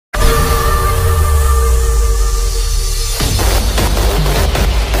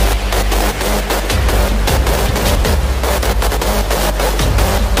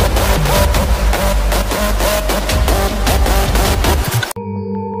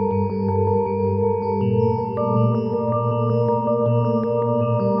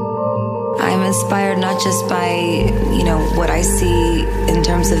inspired not just by, what I see in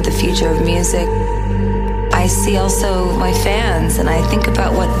terms of the future of music. I see also my fans, and I think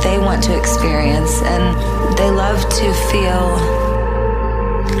about what they want to experience, and they love to feel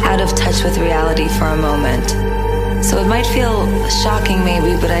out of touch with reality for a moment. So it might feel shocking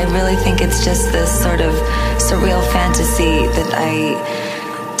maybe, but I really think it's just this sort of surreal fantasy that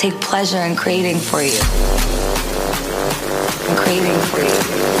I take pleasure in creating for you. I'm creating for you.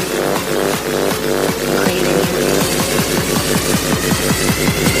 I'm creating for you.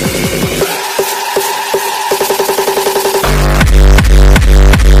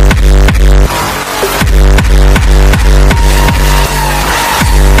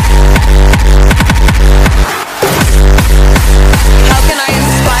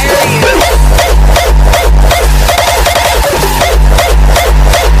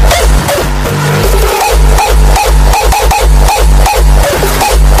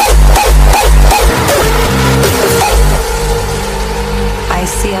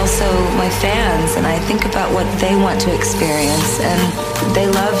 Fans, and I think about what they want to experience, and they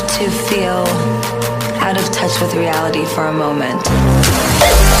love to feel out of touch with reality for a moment.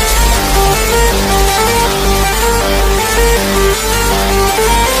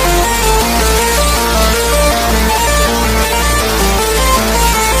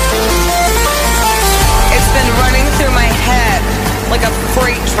 It's been running through my head like a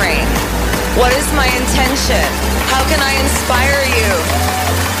freight train. What is my intention? How can I inspire you?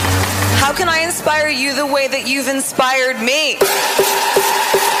 How can I inspire you the way that you've inspired me?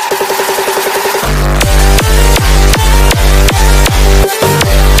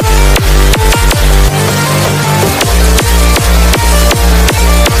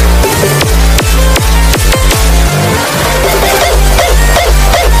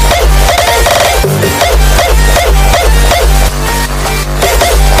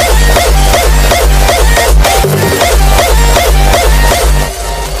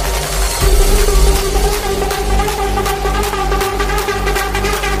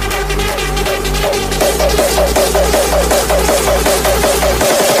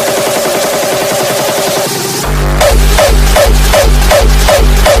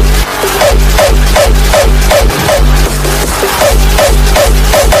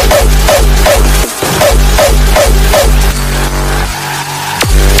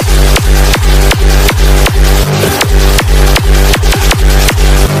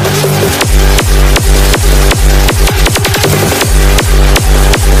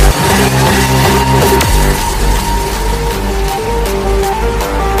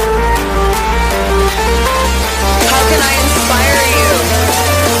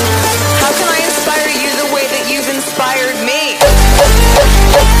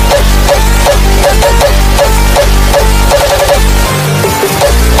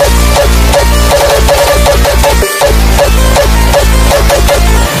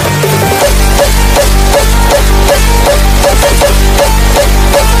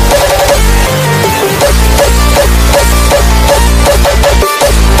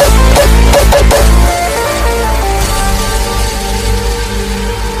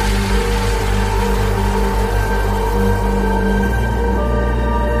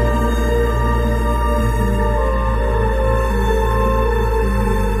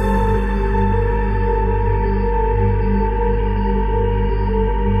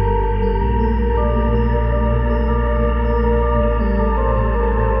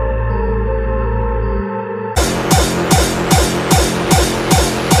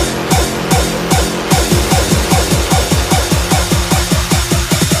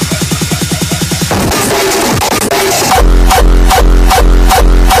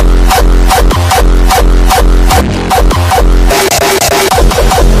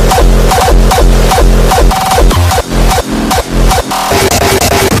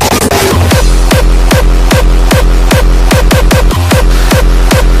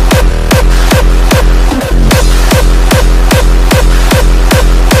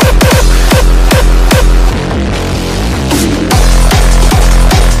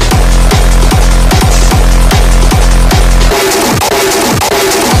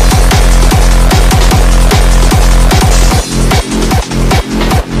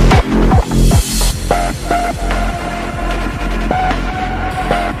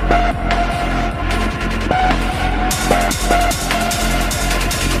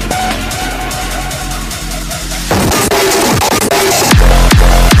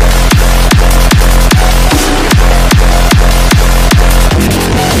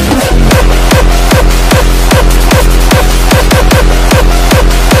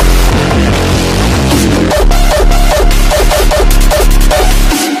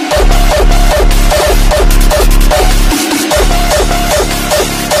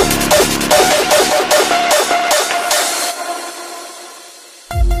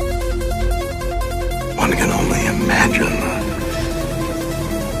 imagine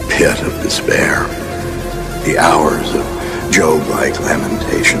the pit of despair, the hours of Job-like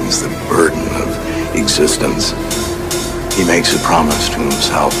lamentations, the burden of existence. He makes a promise to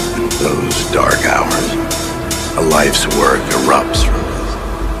himself in those dark hours. A life's work erupts from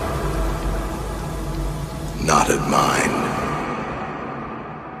his knotted mind.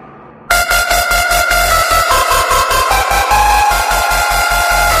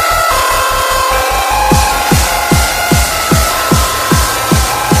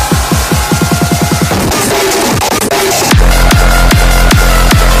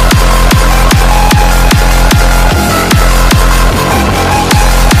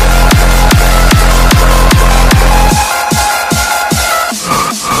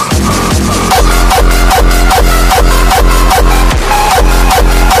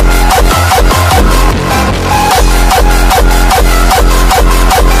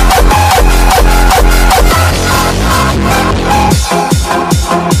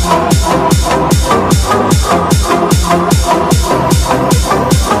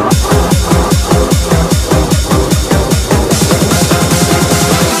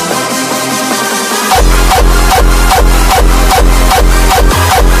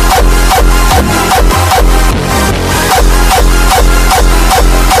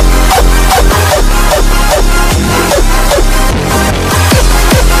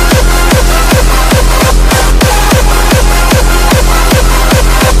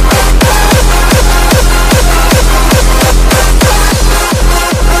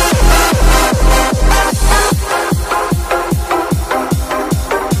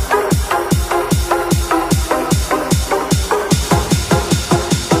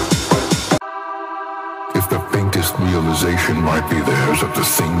 Realization might be theirs of the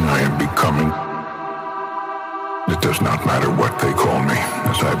thing I am becoming. It does not matter what they call me,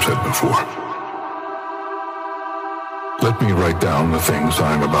 as I've said before. Let me write down the things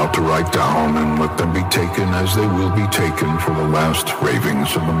I am about to write down, and let them be taken as they will be taken for the last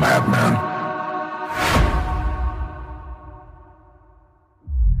ravings of a madman.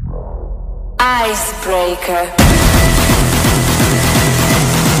 Icebreaker.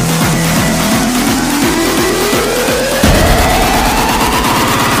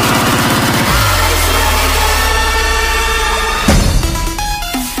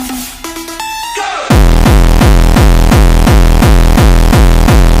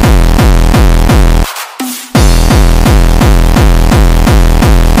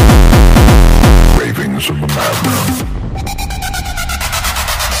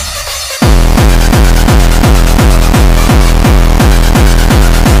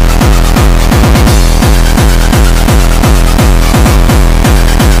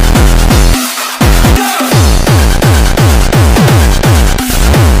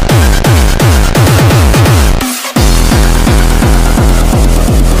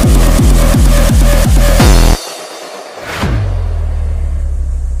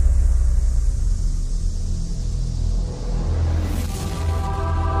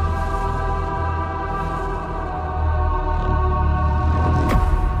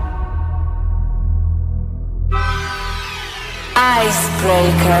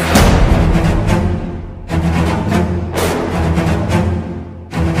 Icebreaker.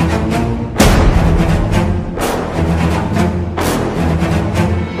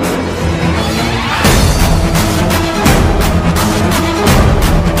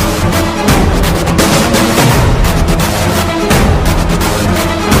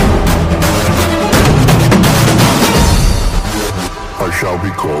 I shall be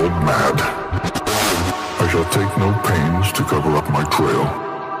called mad. I shall take no pains to cover up my trail,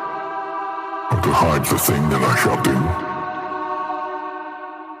 or to hide the thing that I shall do.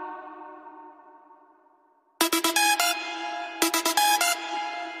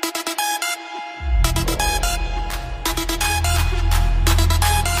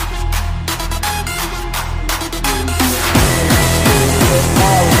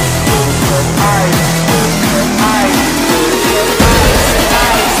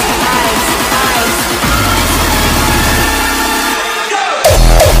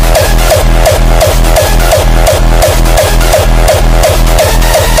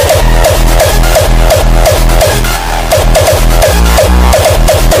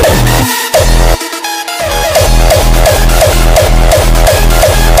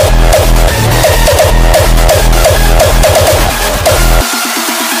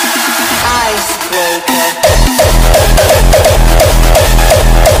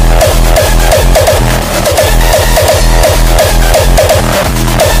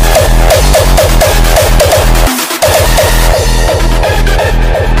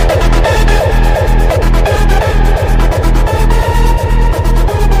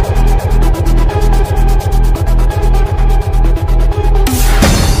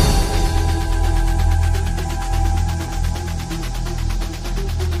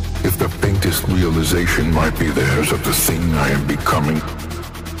 faintest realization might be theirs of the thing I am becoming.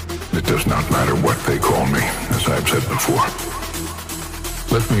 It does not matter what they call me, as I've said before.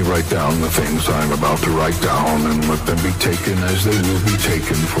 Let me write down the things I'm about to write down, and let them be taken as they will be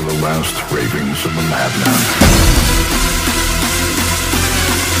taken for the last ravings of a madman.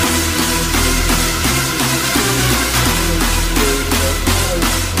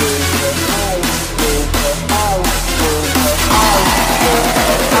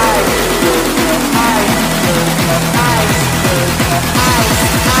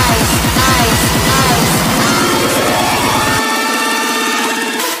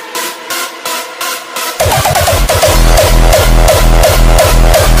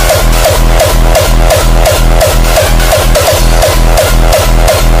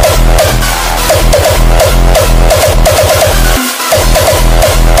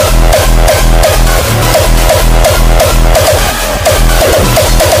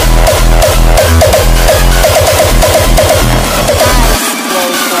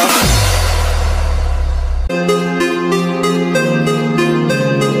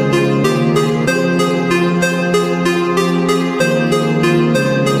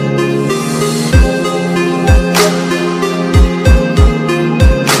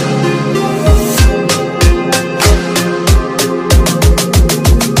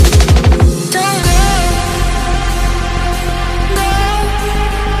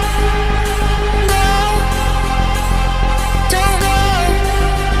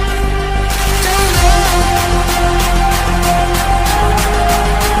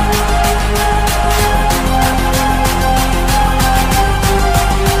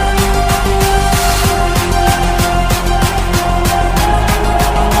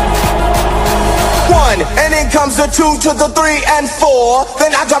 And then comes the 2 to the 3 and 4.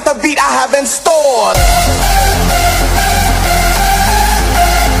 Then I drop the beat I have in store.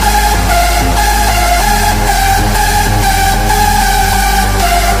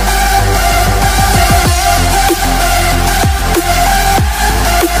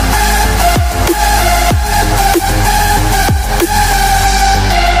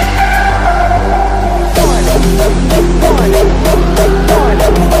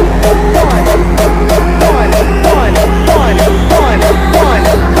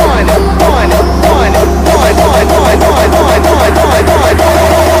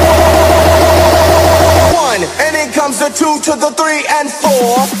 And then comes the 2 to the 3 and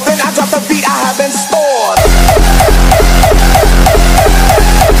 4. Then I drop the beat I have in store.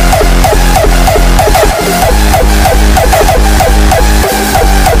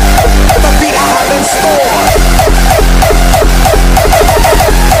 The beat I have in store.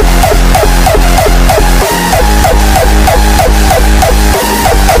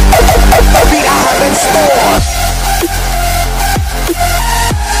 The beat I have in store.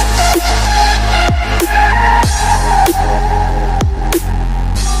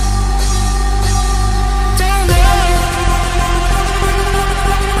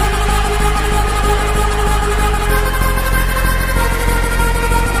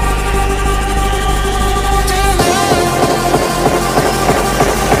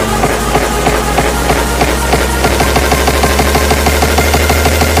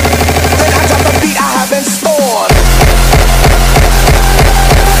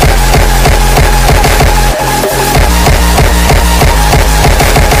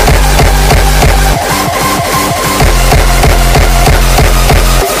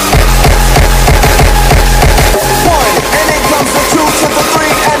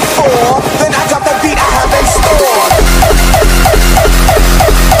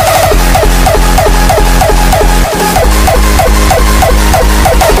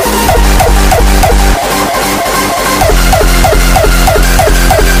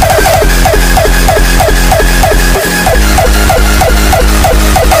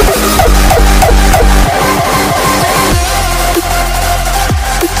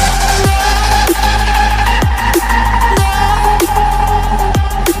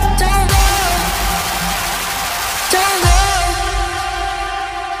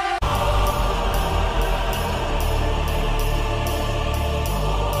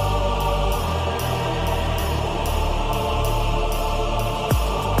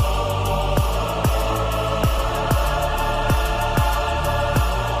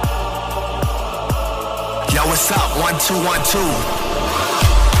 What's up? 1, 2, 1, 2.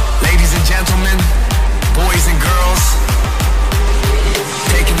 Ladies and gentlemen, boys and girls,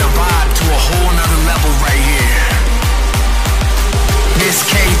 taking the vibe to a whole nother level right here. Miss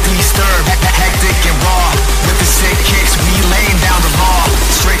K3 Sturb, hectic and raw. With the sick kicks, we laying down the law.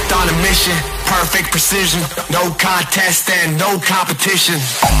 Strict on a mission, perfect. perfect precision, no contest and no competition.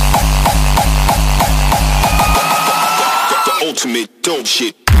 The ultimate dope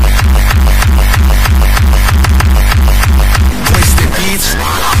shit. Twisted beats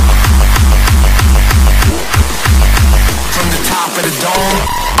from the top of the dome.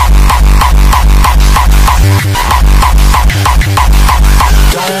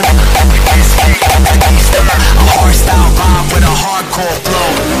 A hardstyle vibe with a hardcore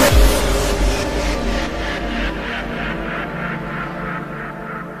flow.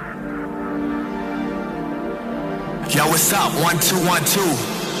 Yo, what's up? 1 2 1 2.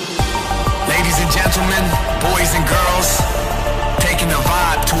 Ladies and gentlemen, boys and girls, taking the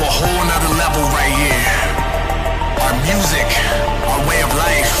vibe to a whole nother level right here. Our music, our way of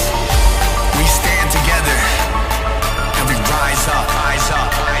life. We stand together and we rise up, rise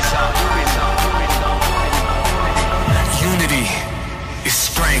up, rise up, rise up. Unity is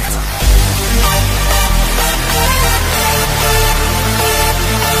strength.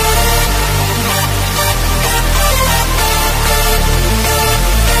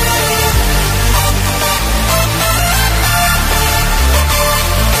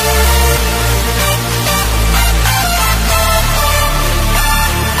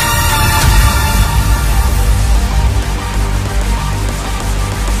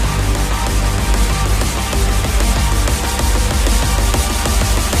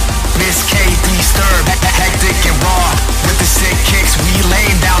 Hectic and raw, with the sick kicks, we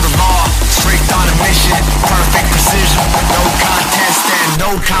laying down the law. Strict on a mission, perfect precision, no contest and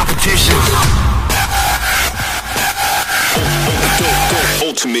no competition.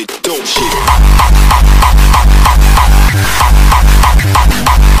 Ultimate dope shit.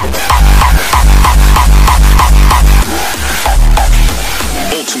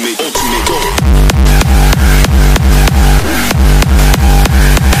 Ultimate dope.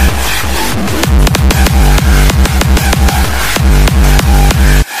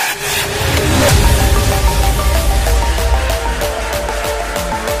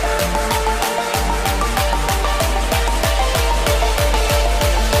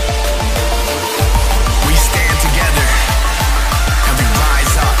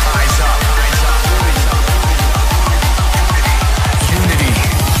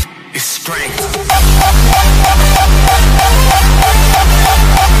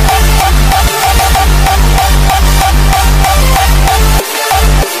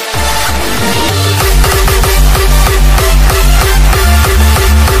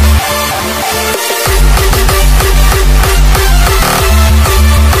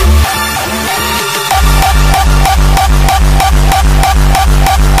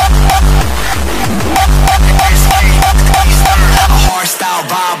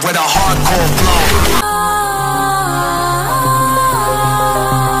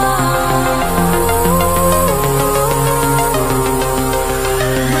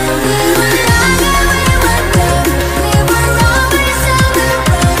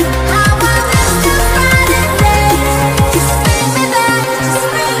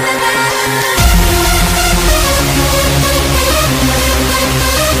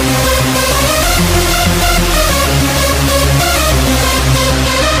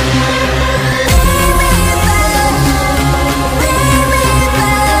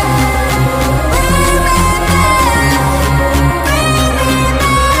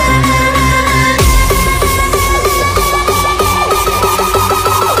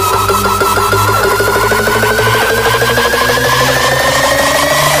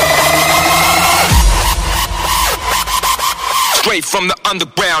 Straight from the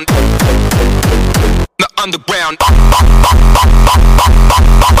underground. The underground.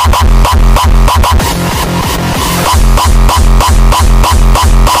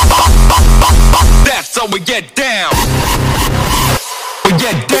 That's how we get down. We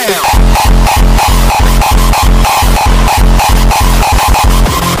get down.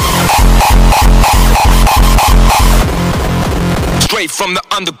 Straight from the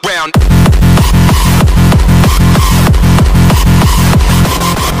underground.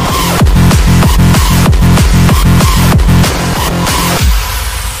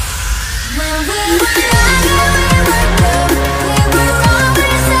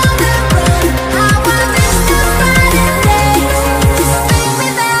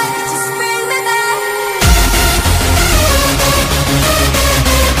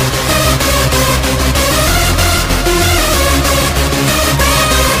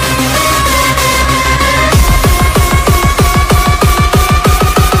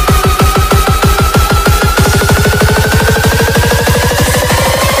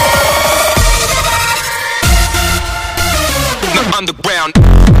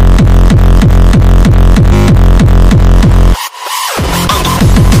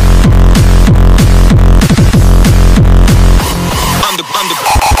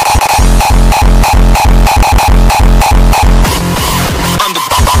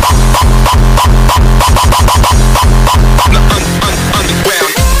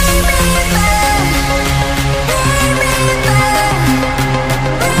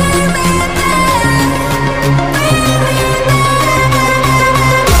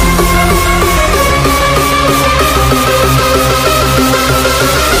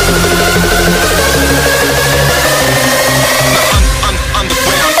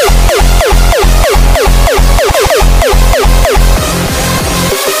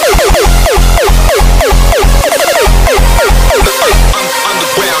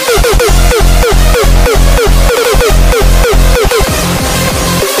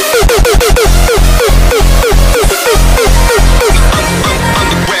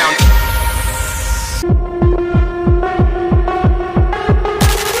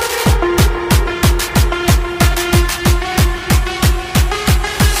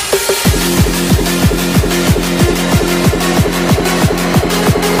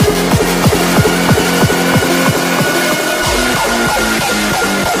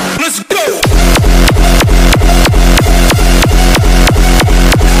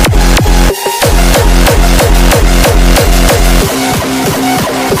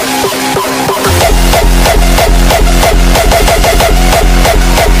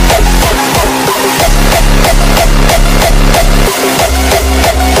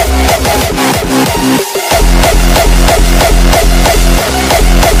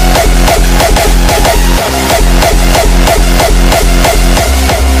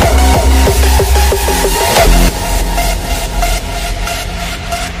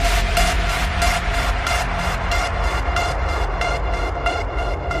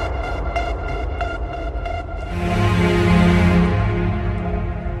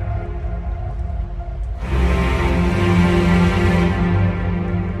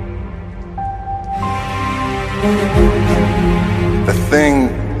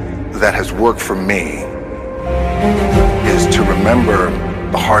 book for me is to remember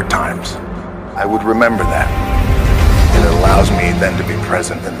the hard times. I would remember that. And it allows me then to be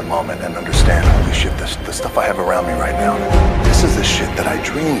present in the moment and understand, holy shit, the stuff I have around me right now, this is the shit that I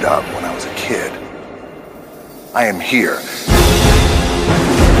dreamed of when I was a kid. I am here.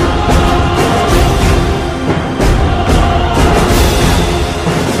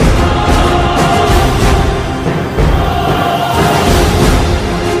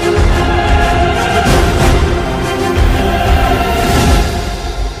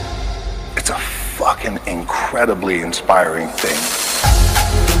 Fucking incredibly inspiring thing.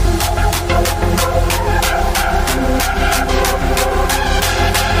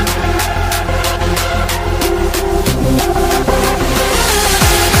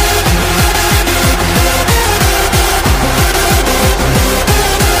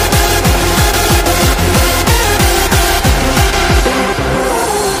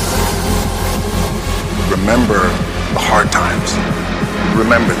 Remember the hard times.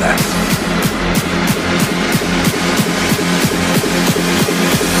 Remember that.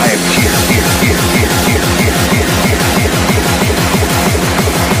 I am here.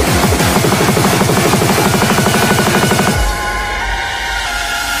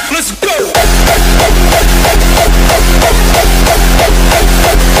 Let's go!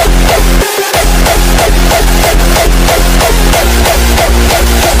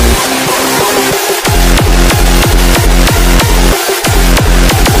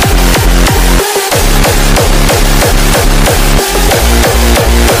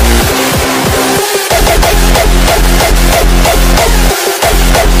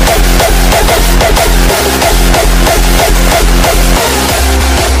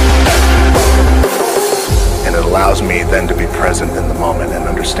 Allows me then to be present in the moment and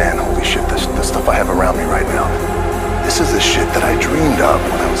understand, holy shit, the stuff I have around me right now, this is the shit that I dreamed of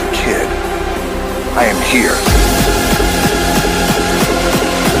when I was a kid. I am here.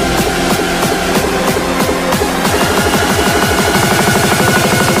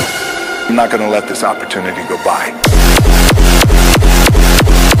 I'm not going to let this opportunity go by.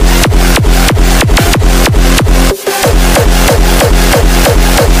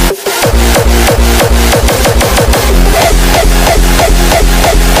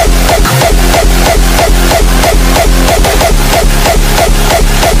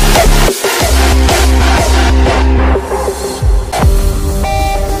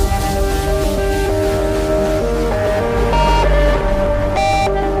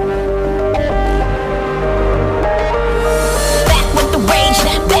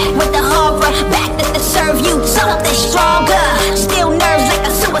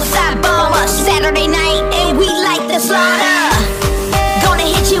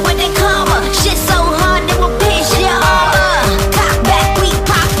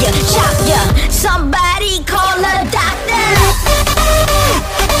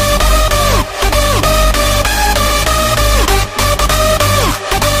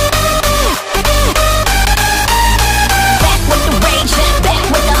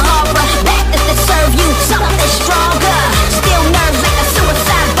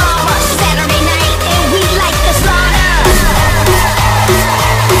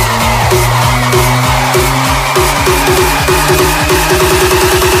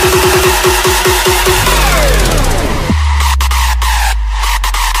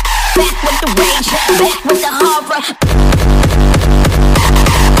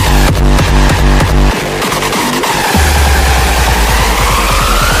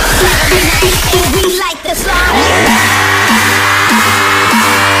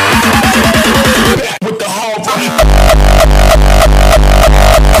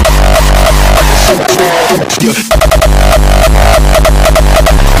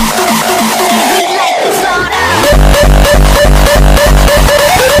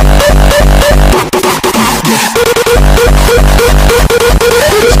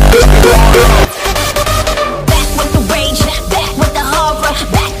 Back with the horror,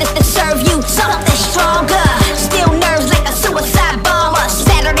 back to serve you something stronger. Still nerves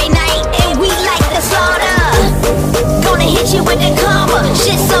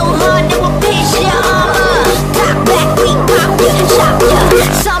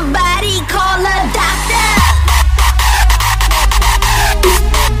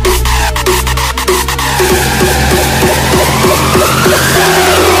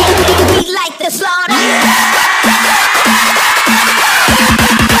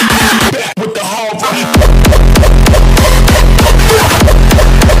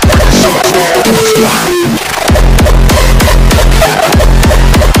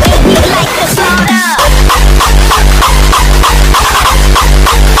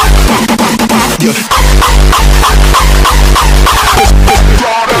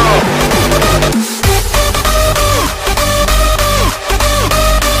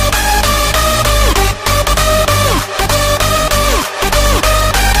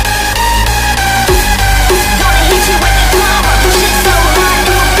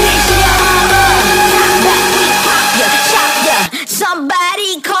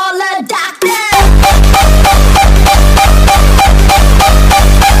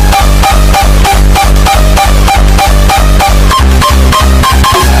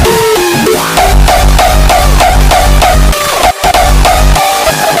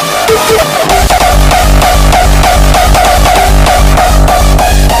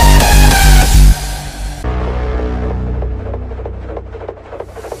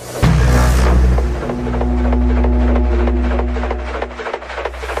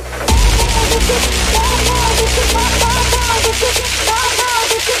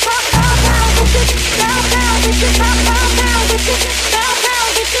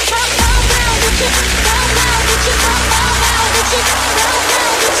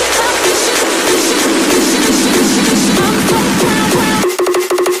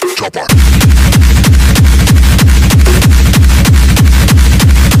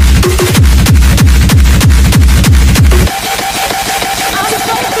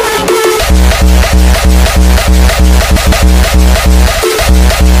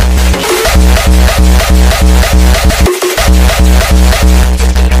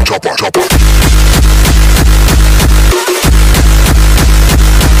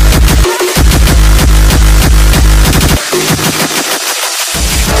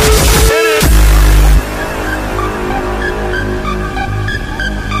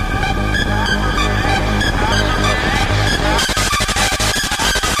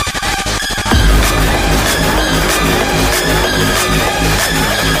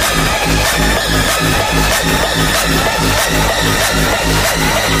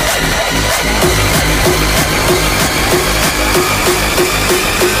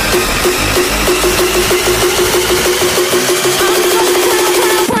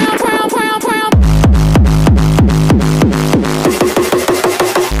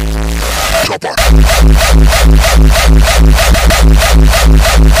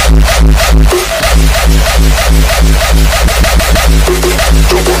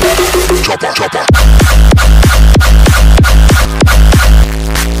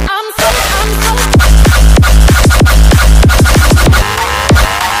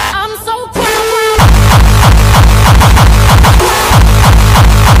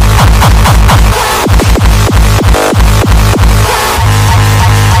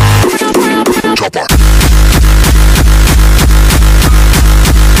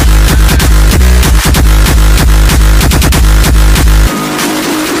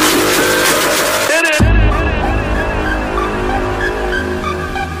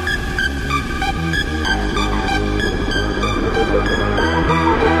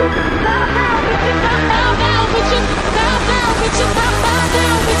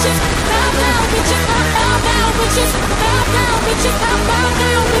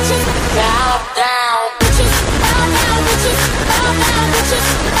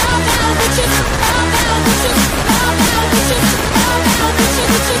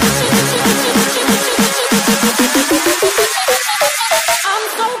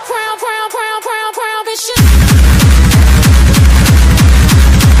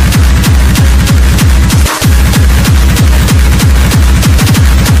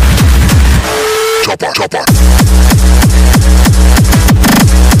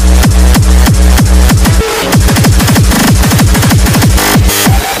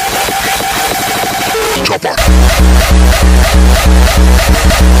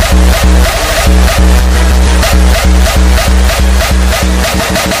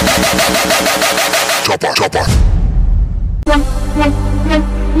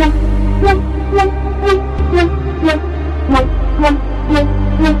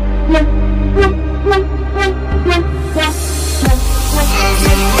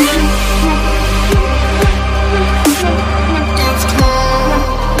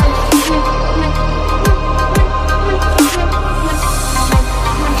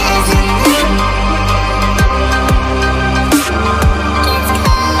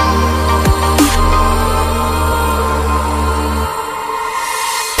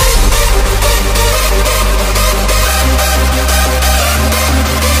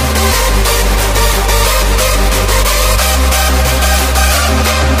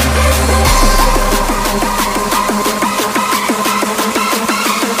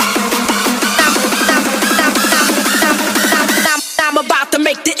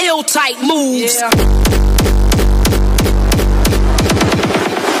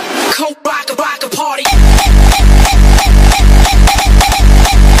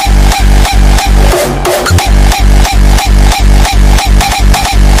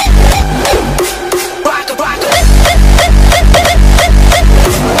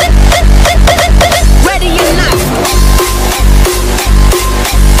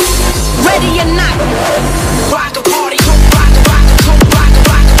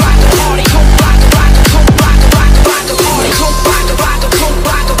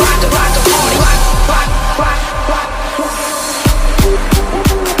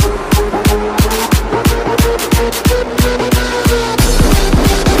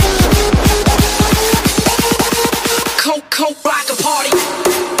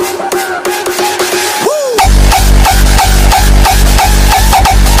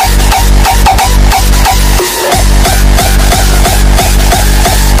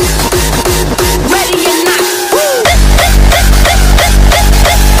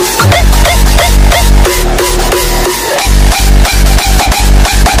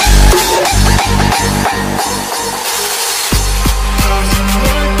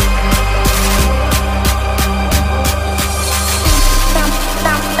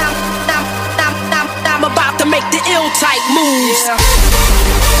moves.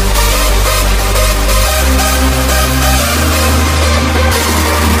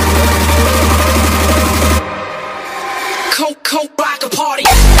 Coke rock a party.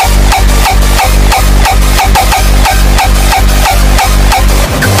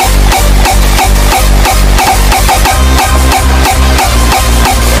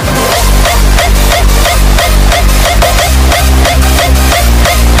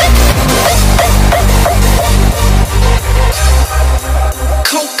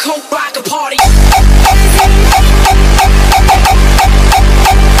 Coke rock a party.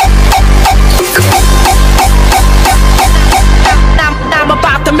 I'm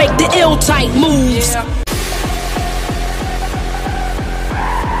about to make the ill tight moves. Yeah.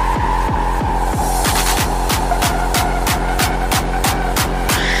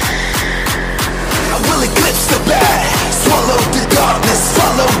 I will eclipse the bad, swallow the darkness,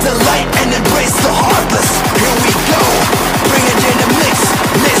 follow the light and embrace the heartless. Here we go, bring it in the mix,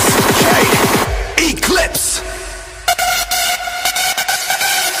 Miss K, Eclipse.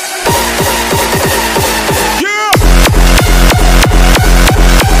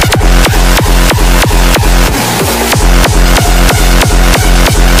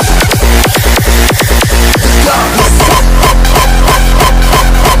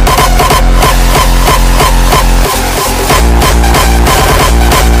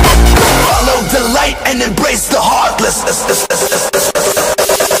 And embrace the heartless.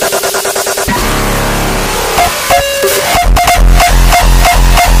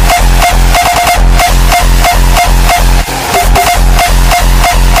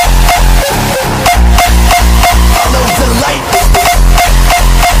 Follow the light.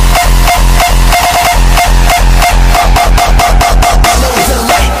 Follow the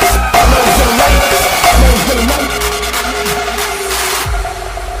light. Follow the light. Follow the light.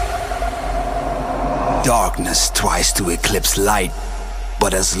 Darkness tries to eclipse light,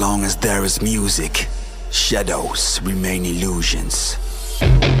 but as long as there is music, shadows remain illusions.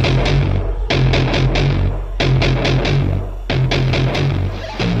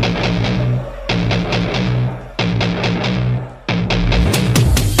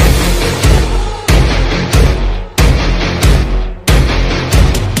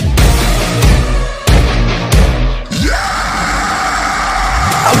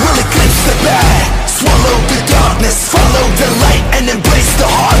 I will eclipse the bad, swallow the darkness, follow the light and embrace the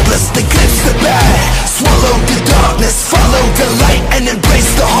heartless. Eclipse the bad, swallow the darkness, follow the light and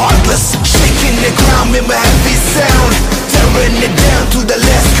embrace the heartless. Shaking the ground with my heavy sound, tearing it down to the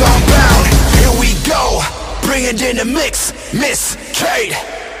last compound. Here we go, bring it in the mix, Miss Kate,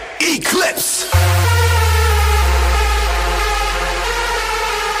 Eclipse.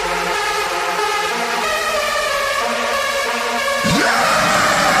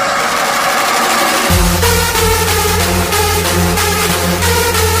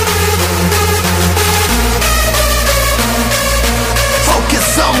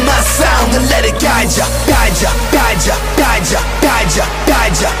 On my sound and let it guide ya, guide ya, guide ya, guide ya, guide ya,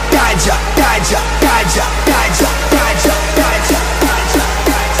 guide ya, guide ya, guide ya, guide ya, guide ya, guide ya, guide ya, guide ya, guide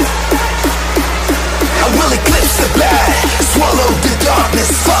ya. I will eclipse the bad, swallow the darkness,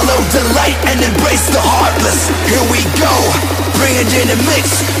 follow the light and embrace the heartless. Here we go, bring it in the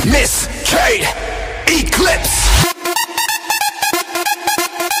mix, Miss Kate, Eclipse.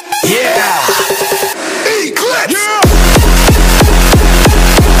 Yeah, Eclipse. Yeah.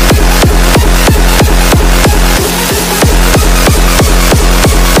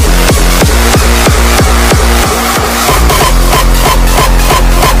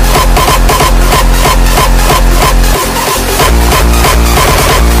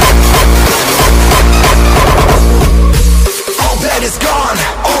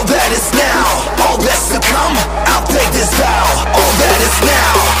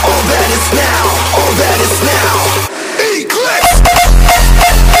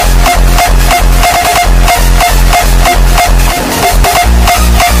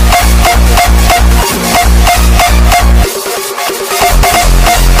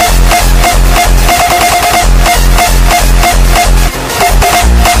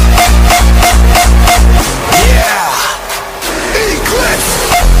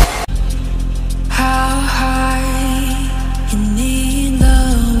 You need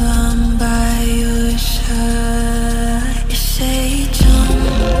love, I'm by your side.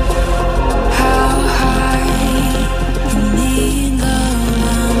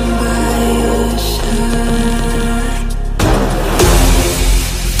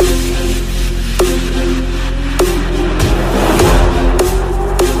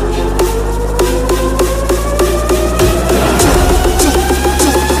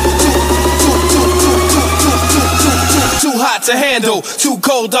 to handle, too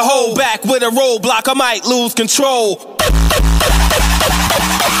cold to hold back with a roadblock. I might lose control.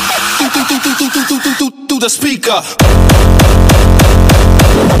 Through the speaker.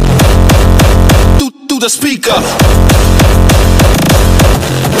 Through the speaker.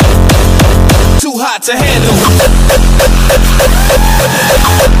 Too hot to handle.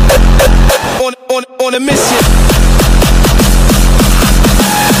 On a mission.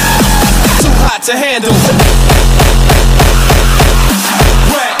 Too hot to handle.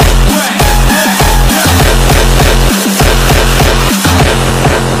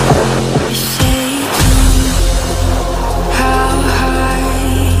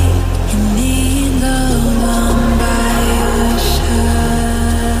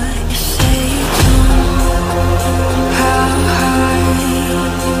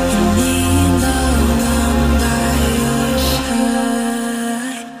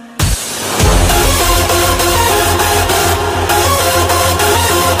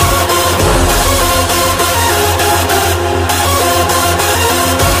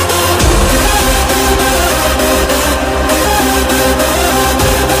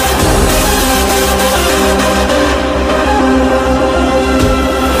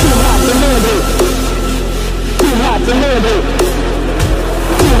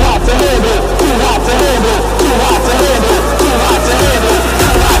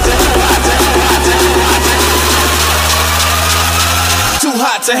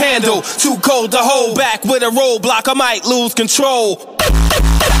 To handle, too cold to hold back with a roadblock. I might lose control.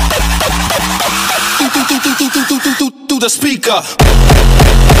 Through the speaker.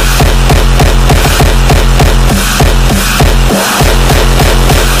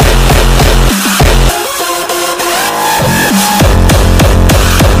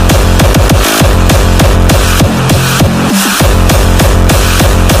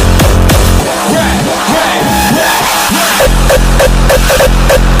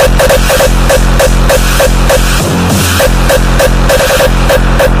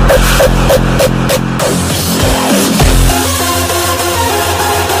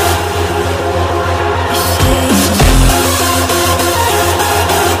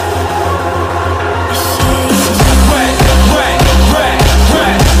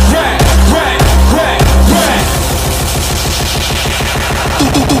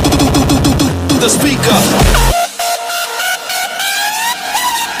 The speaker.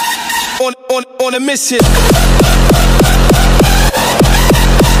 On a mission.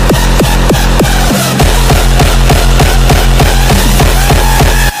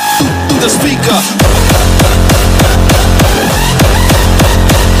 The speaker.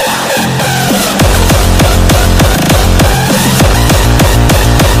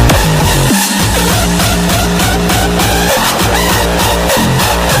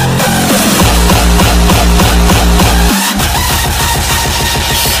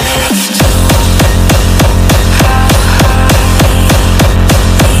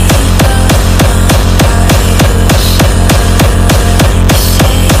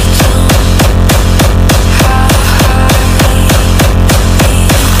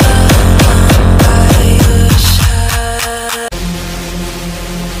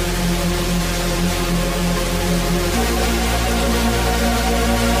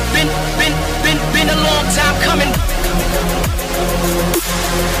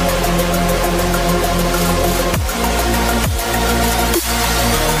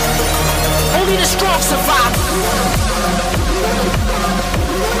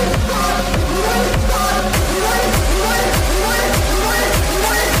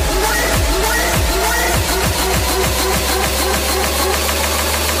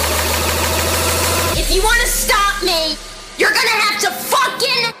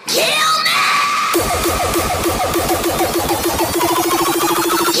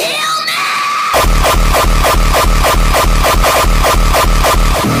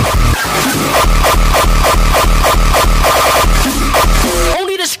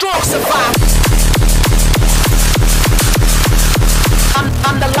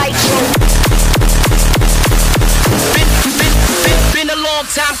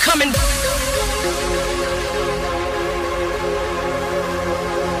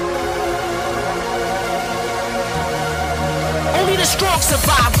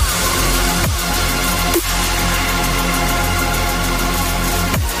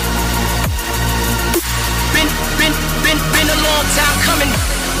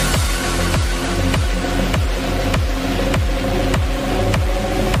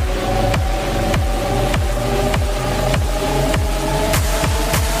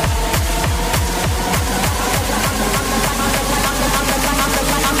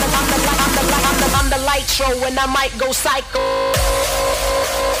 control and I might go psycho.